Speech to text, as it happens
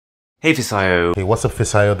Hey Fisayo. Hey, what's up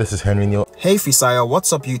Fisayo? This is Henry Neil. Hey Fisayo,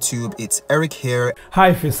 what's up YouTube? It's Eric here.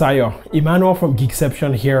 Hi Fisayo, Emmanuel from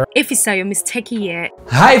Geekception here. Hey Fisayo, MissTechy here.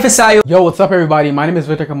 Hi Fisayo. Yo, what's up everybody? My name is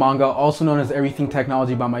Victor Kamanga, also known as Everything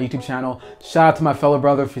Technology by my YouTube channel. Shout out to my fellow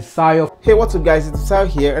brother Fisayo. Hey, what's up guys? It's Fisayo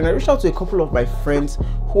here, and I reached out to a couple of my friends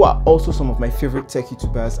who are also some of my favorite tech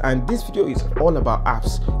YouTubers, and this video is all about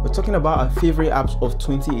apps. We're talking about our favorite apps of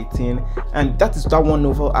 2018, and that is that one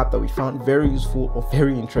novel app that we found very useful or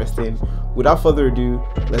very interesting. Without further ado,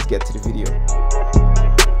 let's get to the video.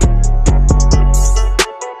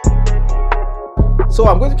 So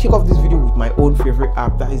I'm going to kick off this video with my own favorite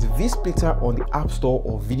app, that is VSplitter on the App Store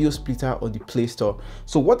or Video Splitter on the Play Store.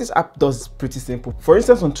 So what this app does is pretty simple. For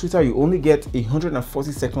instance, on Twitter you only get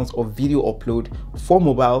 140 seconds of video upload for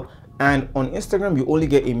mobile, and on Instagram you only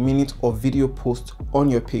get a minute of video post on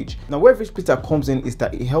your page. Now where VSplitter comes in is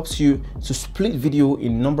that it helps you to split video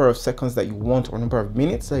in number of seconds that you want or number of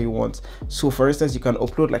minutes that you want. So for instance, you can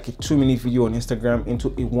upload like a 2-minute video on Instagram into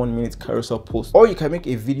a 1-minute carousel post, or you can make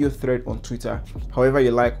a video thread on Twitter however you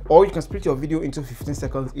like, or you can split your video into 15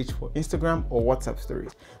 seconds each for Instagram or WhatsApp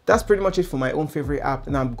stories. That's pretty much it for my own favorite app,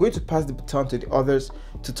 and I'm going to pass the baton to the others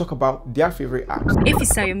to talk about their favorite apps. Hey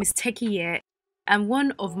Fisayo, MissTechy here. And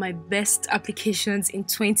one of my best applications in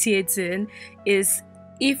 2018 is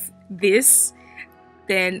if this,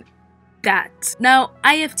 then that. Now,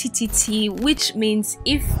 IFTTT, which means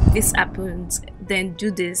if this happens, then do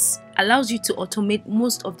this, allows you to automate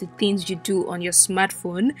most of the things you do on your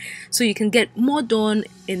smartphone, so you can get more done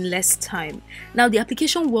in less time. Now, the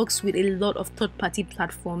application works with a lot of third-party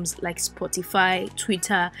platforms like Spotify,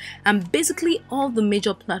 Twitter, and basically all the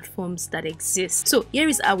major platforms that exist. So here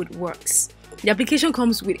is how it works. The application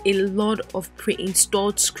comes with a lot of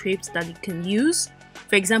pre-installed scripts that you can use.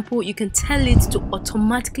 For example, you can tell it to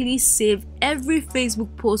automatically save every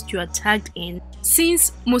Facebook post you are tagged in.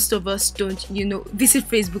 Since most of us don't, visit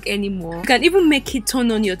Facebook anymore, you can even make it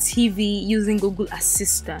turn on your TV using Google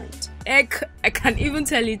Assistant. Heck, I can even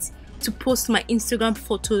tell it to post my Instagram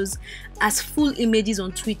photos as full images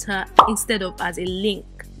on Twitter instead of as a link.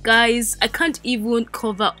 Guys, I can't even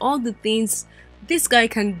cover all the things this guy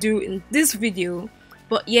can do in this video,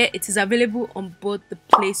 but yeah, it is available on both the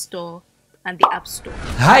Play Store and the App Store.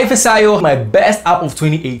 Hi Fisayo. My best app of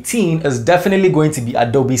 2018 is definitely going to be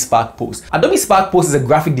Adobe Spark Post. Adobe Spark Post is a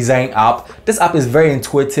graphic design app. This app is very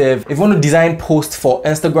intuitive. If you want to design posts for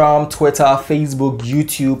Instagram, Twitter, Facebook,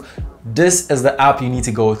 YouTube, this is the app you need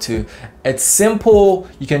to go to. It's simple.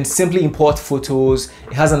 You can simply import photos.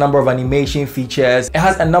 It has a number of animation features. It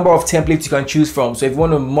has a number of templates you can choose from. So if you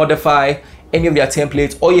want to modify any of their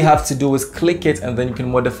templates, all you have to do is click it and then you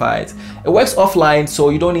can modify it. It works offline, so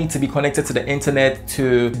you don't need to be connected to the internet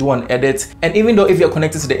to do an edit. And even though if you're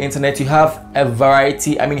connected to the internet, you have a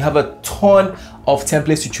variety, you have a ton of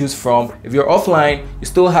templates to choose from. If you're offline, you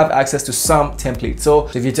still have access to some templates. So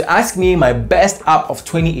if you're to ask me my best app of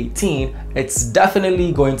 2018, it's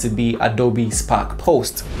definitely going to be Adobe Spark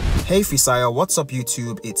Post. Hey Fisayo, what's up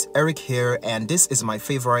YouTube? It's Eric here, and this is my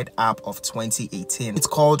favorite app of 2018. It's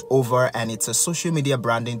called Over, and it's a social media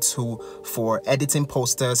branding tool for editing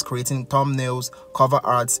posters, creating thumbnails, cover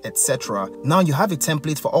arts, etc. Now you have a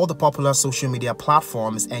template for all the popular social media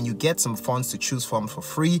platforms, and you get some fonts to choose from for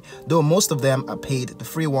free, though most of them are paid. The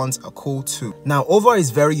free ones are cool too. Now Over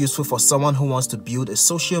is very useful for someone who wants to build a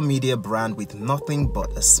social media brand with nothing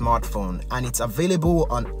but a smartphone, and it's available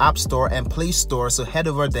on App Store and Play Store, so head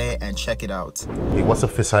over there and check it out. Hey, what's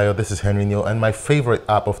up Fisayo? This is Henry Neil, and my favorite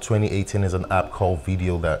app of 2018 is an app called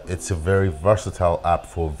Video. It's a very versatile app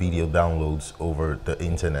for video downloads over the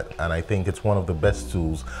internet, and I think it's one of the best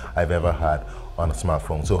tools I've ever had on a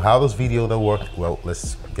smartphone. So how does Video work? Well,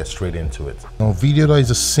 let's get straight into it. Now, Video is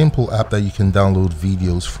a simple app that you can download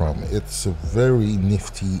videos from. It's a very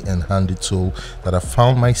nifty and handy tool that I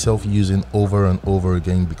found myself using over and over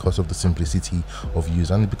again because of the simplicity of use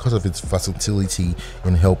and because of its versatility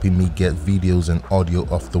in helping me get videos and audio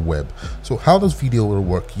off the web. So how does Video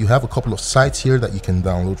work? You have a couple of sites here that you can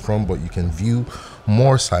download from, but you can view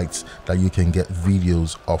more sites that you can get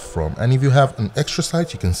videos off from. And if you have an extra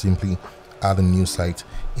site, you can simply add a new site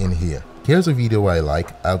in here. Here's a video I like.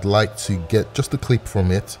 I'd like to get just a clip from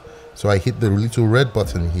it. So I hit the little red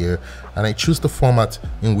button here and I choose the format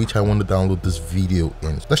in which I want to download this video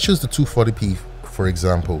in. Let's choose the 240p for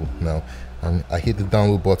example now, and I hit the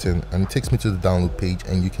download button and it takes me to the download page,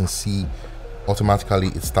 and you can see automatically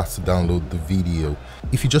it starts to download the video.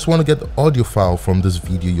 If you just want to get the audio file from this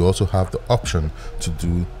video, you also have the option to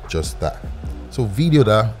do just that. So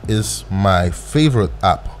Videoda is my favorite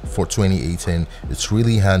app for 2018. It's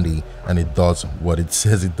really handy and it does what it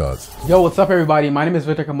says it does. Yo, what's up everybody? My name is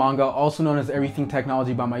Victor Kamanga, also known as Everything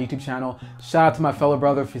Technology by my YouTube channel. Shout out to my fellow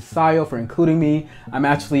brother Fisayo for including me. I'm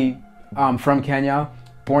actually from Kenya,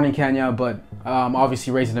 born in Kenya, but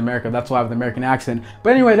obviously raised in America. That's why I have an American accent.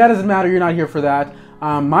 But anyway, that doesn't matter. You're not here for that.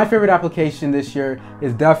 My favorite application this year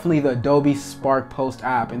is definitely the Adobe Spark Post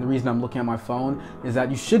app. And the reason I'm looking at my phone is that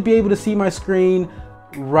you should be able to see my screen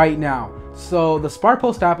right now. So the Spark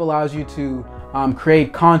Post app allows you to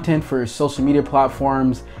create content for social media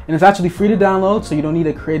platforms, and it's actually free to download, so you don't need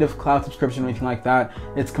a Creative Cloud subscription or anything like that.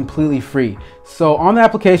 It's completely free. So on the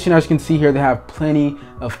application, as you can see here, they have plenty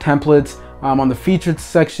of templates. On the featured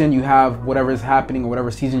section, you have whatever is happening or whatever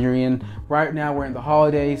season you're in. Right now we're in the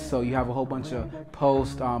holidays, so you have a whole bunch of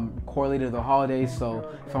posts correlated to the holidays. So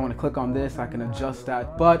if I want to click on this, I can adjust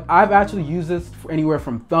that. But I've actually used this for anywhere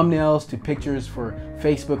from thumbnails to pictures for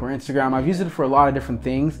Facebook or Instagram. I've used it for a lot of different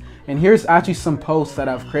things. And here's actually some posts that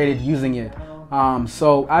I've created using it.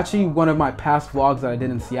 So actually one of my past vlogs that I did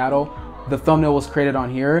in Seattle, the thumbnail was created on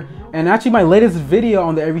here. And actually my latest video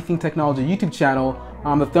on the Everything Technology YouTube channel,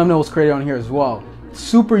 the thumbnail was created on here as well.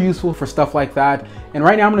 Super useful for stuff like that. And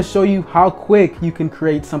right now I'm going to show you how quick you can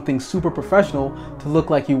create something super professional to look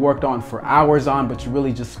like you worked on for hours on, but you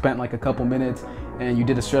really just spent like a couple minutes and you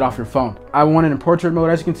did it straight off your phone. I want it in portrait mode.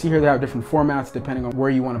 As you can see here, they have different formats depending on where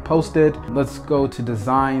you want to post it. Let's go to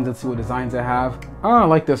designs. Let's see what designs I have. Oh, I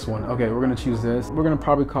like this one. Okay, we're going to choose this. We're going to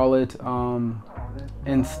probably call it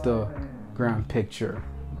Instagram picture.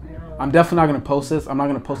 I'm definitely not going to post this. I'm not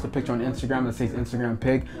going to post a picture on Instagram that says Instagram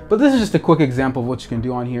pic, but this is just a quick example of what you can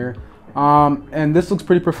do on here. And this looks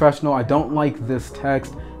pretty professional. I don't like this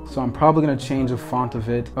text, so I'm probably going to change the font of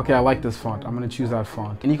it. Okay, I like this font. I'm going to choose that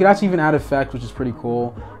font. And you can actually even add effect, which is pretty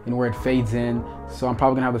cool, and where it fades in. So I'm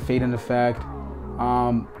probably going to have the fade in effect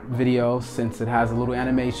video, since it has a little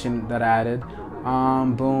animation that I added.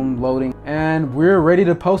 Boom, loading. And we're ready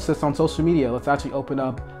to post this on social media. Let's actually open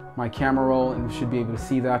up my camera roll and we should be able to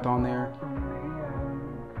see that on there.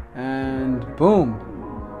 And boom,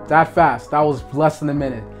 that fast. That was less than a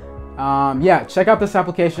minute. Yeah, check out this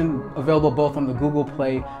application, available both on the Google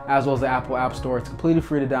Play as well as the Apple App Store. It's completely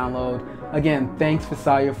free to download. Again, thanks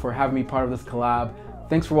Fisayo for having me part of this collab.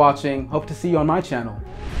 Thanks for watching. Hope to see you on my channel.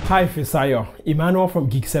 Hi Fisayo, Emmanuel from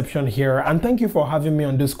Geekception here, and thank you for having me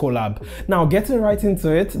on this collab. Now getting right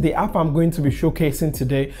into it, the app I'm going to be showcasing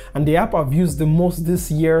today and the app I've used the most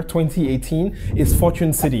this year 2018 is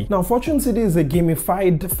Fortune City. Now Fortune City is a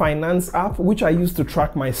gamified finance app which I use to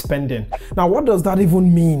track my spending. Now what does that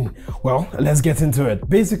even mean? Well, let's get into it.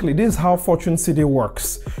 Basically, this is how Fortune City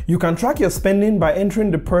works. You can track your spending by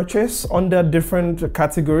entering the purchase under different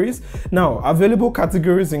categories. Now available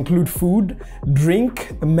categories include food, drink,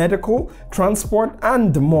 medical, transport,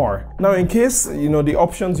 and more. Now in case the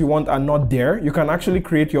options you want are not there, you can actually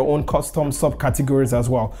create your own custom subcategories as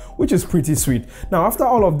well, which is pretty sweet. Now after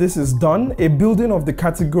all of this is done, a building of the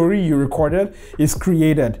category you recorded is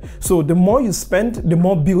created. So the more you spend, the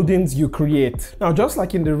more buildings you create. Now just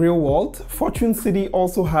like in the real world, Fortune City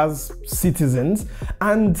also has citizens,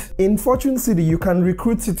 and in Fortune City you can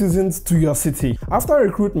recruit citizens to your city. After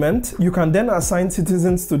recruitment, you can then assign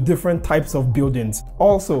citizens to different types of buildings.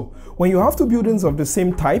 Also, when you have two buildings of the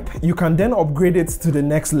same type, you can then upgrade it to the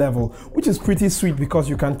next level, which is pretty sweet because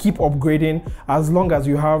you can keep upgrading as long as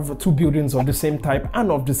you have two buildings of the same type and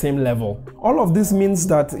of the same level. All of this means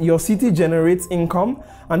that your city generates income,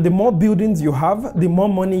 and the more buildings you have, the more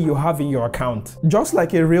money you have in your account. Just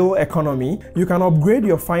like a real economy, you can upgrade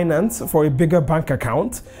your finance for a bigger bank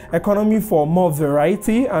account, economy for more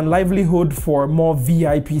variety, and livelihood for more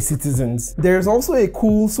VIP citizens. There's also a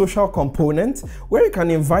cool social component where you can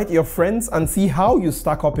invite your friends and see how you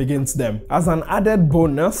stack up against them. As an added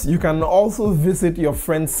bonus, you can also visit your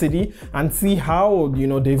friend's city and see how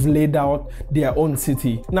they've laid out their own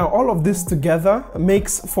city. Now all of this together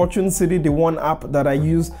makes Fortune City the one app that I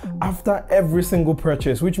use after every single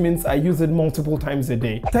purchase, which means I use it multiple times a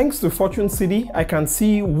day. Thanks to Fortune City, I can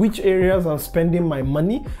see which areas I'm spending my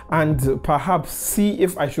money and perhaps see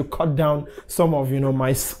if I should cut down some of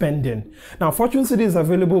my spending. Now Fortune City is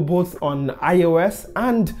available both on iOS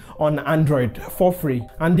and on Android for free.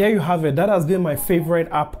 And there you have it. That has been my favorite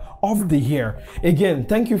app of the year. Again,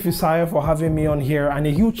 thank you Fisayo for having me on here, and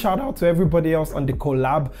a huge shout out to everybody else on the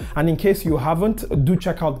collab. And in case you haven't, do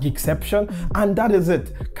check out Geekception. And that is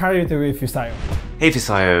it. Carry it away, Fisayo. Hey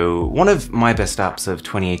Fisayo, one of my best apps of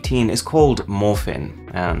 2018 is called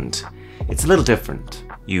Morphin, and it's a little different.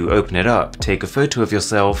 You open it up, take a photo of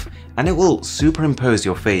yourself, and it will superimpose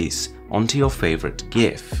your face onto your favorite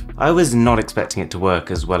GIF. I was not expecting it to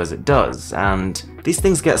work as well as it does, and these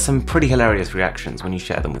things get some pretty hilarious reactions when you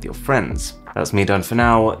share them with your friends. That's me done for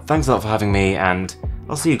now. Thanks a lot for having me, and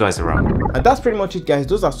I'll see you guys around. And that's pretty much it, guys.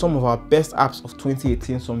 Those are some of our best apps of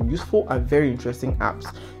 2018, some useful and very interesting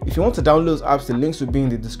apps. If you want to download those apps, the links will be in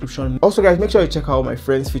the description. Also guys, make sure you check out my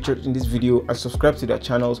friends featured in this video and subscribe to their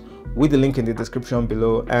channels with the link in the description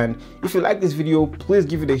below. And if you like this video, please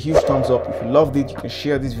give it a huge thumbs up. If you loved it, you can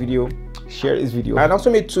share this video. I also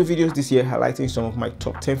made 2 videos this year highlighting some of my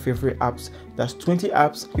top 10 favorite apps. That's 20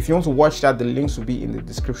 apps. If you want to watch that, the links will be in the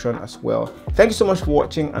description as well. Thank you so much for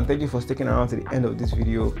watching, and thank you for sticking around to the end of this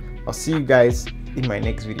video. I'll see you guys in my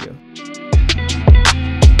next video.